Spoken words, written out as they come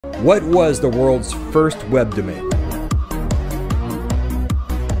What was the world's first web domain?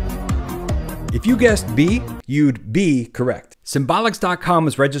 If you guessed B, you'd be correct. Symbolics.com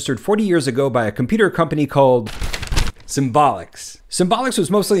was registered 40 years ago by a computer company called Symbolics. Symbolics was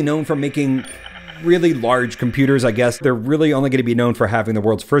mostly known for making really large computers, I guess. They're really only going to be known for having the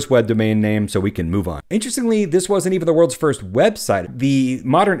world's first web domain name, so we can move on. Interestingly, this wasn't even the world's first website. The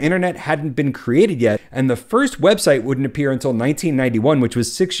modern internet hadn't been created yet, and the first website wouldn't appear until 1991, which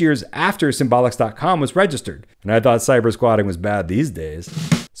was 6 years after Symbolics.com was registered. And I thought cyber squatting was bad these days.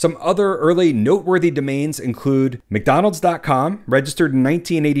 Some other early noteworthy domains include McDonald's.com, registered in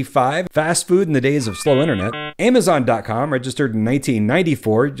 1985, fast food in the days of slow internet. Amazon.com, registered in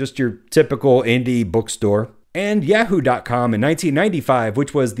 1994, just your typical indie bookstore. And Yahoo.com in 1995,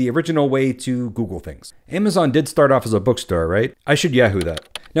 which was the original way to Google things. Amazon did start off as a bookstore, right? I should Yahoo that.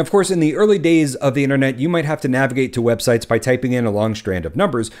 Now, of course, in the early days of the internet, you might have to navigate to websites by typing in a long strand of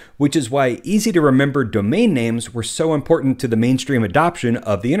numbers, which is why easy to remember domain names were so important to the mainstream adoption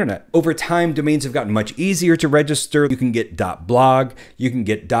of the internet. Over time, domains have gotten much easier to register. You can get .blog, you can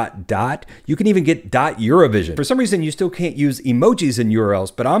get .dot, you can even get .Eurovision. For some reason, you still can't use emojis in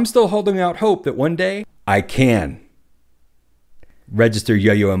URLs, but I'm still holding out hope that one day I can register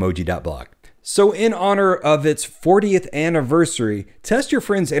yoyoemoji.blog. So in honor of its 40th anniversary, test your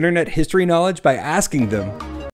friends' internet history knowledge by asking them,